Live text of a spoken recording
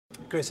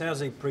Chris, how's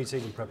the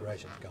pre-season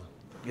preparation gone?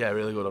 Yeah,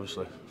 really good.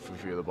 Obviously, for a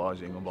few of the boys,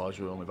 the England boys,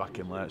 were only back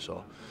in late,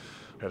 so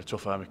we had a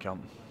tough army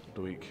camp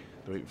the week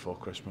before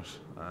Christmas.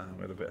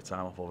 We had a bit of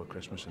time off over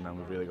Christmas, and then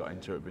we really got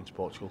into it. We've been to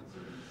Portugal,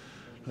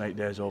 8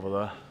 days over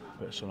there, a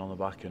bit of sun on the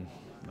back, and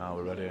now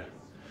we're ready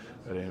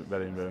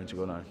and raring to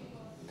go now.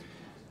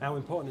 How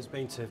important it's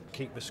been to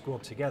keep the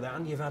squad together,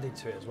 and you've added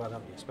to it as well,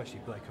 haven't you? Especially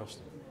Blake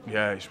Austin.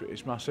 Yeah,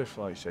 it's massive.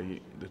 Like you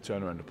say, the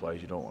turnaround of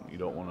players, you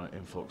don't want an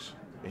influx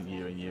in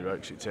year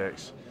out, 'cause it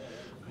takes,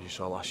 as you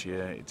saw last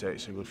year, it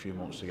takes a good few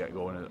months to get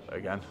going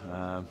again.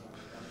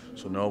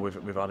 So no,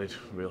 we've added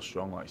real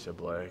strong, like you said,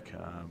 Blake,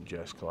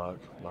 Jace Clark,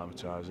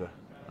 Lamatizer,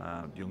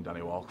 young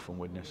Danny Walker from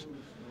Widnes.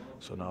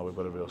 So now we've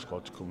got a real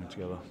squad coming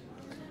together.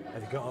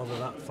 Have you got over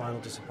that final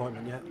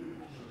disappointment yet?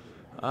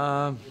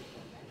 I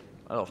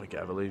don't think it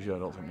ever leaves you. I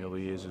don't think the other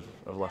years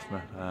have left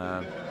me.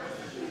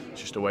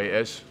 It's just the way it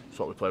is. It's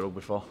what we play rugby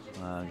for.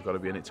 You've got to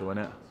be in it to win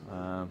it.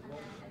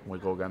 We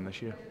go again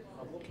this year.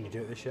 Can you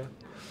do it this year?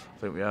 I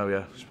think we are,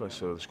 yeah.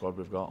 Especially the squad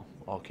we've got,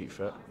 all keep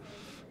fit.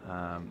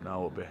 Now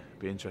it'll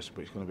be interesting,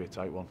 but it's going to be a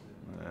tight one.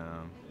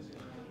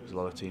 There's a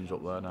lot of teams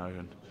up there now,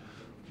 and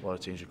a lot of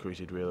teams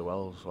recruited really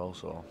well as well.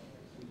 So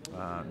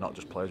not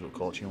just players, but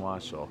coaching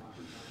wise. So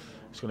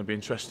it's going to be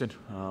interesting,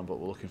 but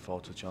we're looking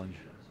forward to the challenge.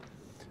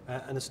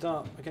 And a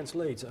start against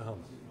Leeds at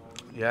home.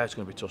 Yeah, it's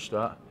going to be a tough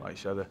start. Like you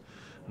said, a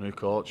new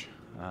coach,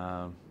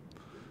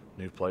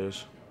 new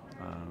players.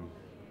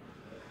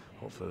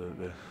 Hopefully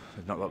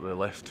they've not got the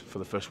lift for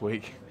the first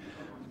week.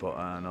 But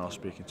I know,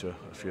 speaking to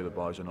a few of the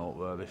boys I know up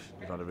there,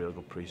 they've had a really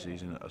good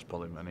pre-season, as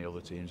probably many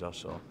other teams have.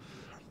 So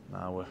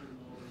now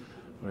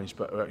we're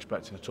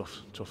expecting a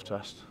tough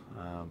test.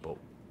 But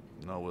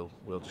no,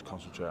 we'll just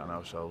concentrate on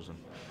ourselves, and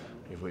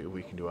if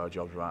we can do our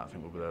jobs right, I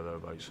think we'll be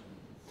thereabouts.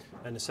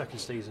 And the second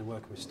season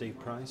working with Steve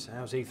Price,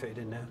 how's he fitted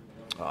in now?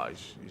 Oh,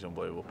 he's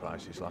unbelievable,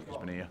 Price. He's like he's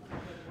been here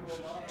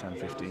 10,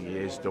 15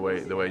 years. The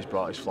way he's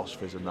brought his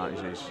philosophies and that,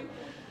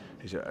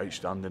 he's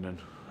outstanding, and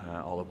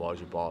all the boys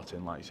have bought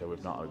in. Like you said,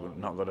 we've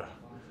not got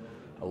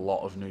a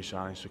lot of new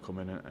signings to come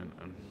in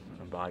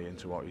and buy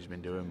into what he's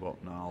been doing,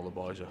 but now all the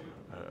boys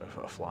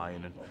are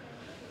flying, and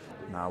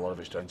now a lot of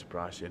it's down to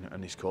Price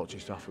and his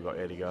coaching staff. We've got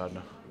Eddie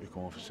Gardner, who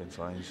come on for St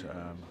Lines,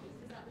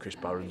 Chris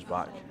Barron's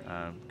back,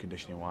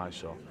 conditioning wise,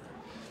 so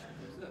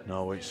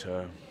no, it's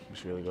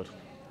really good.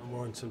 And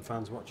Warrington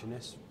fans watching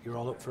this, you're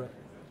all up for it?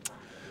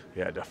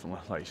 Yeah, definitely.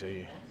 Like you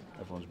say,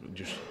 everyone's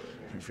just,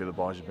 I think a few of the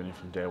boys have been in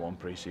from day one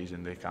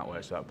pre-season. They can't wait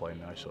to start playing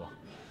now. So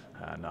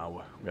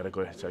now we had a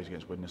good exercise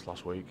against Widnes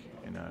last week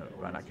in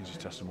Ryan Atkins'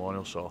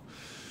 testimonial. So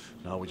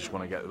now we just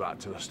want to get back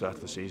to the start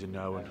of the season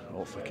now and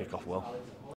hopefully kick off well.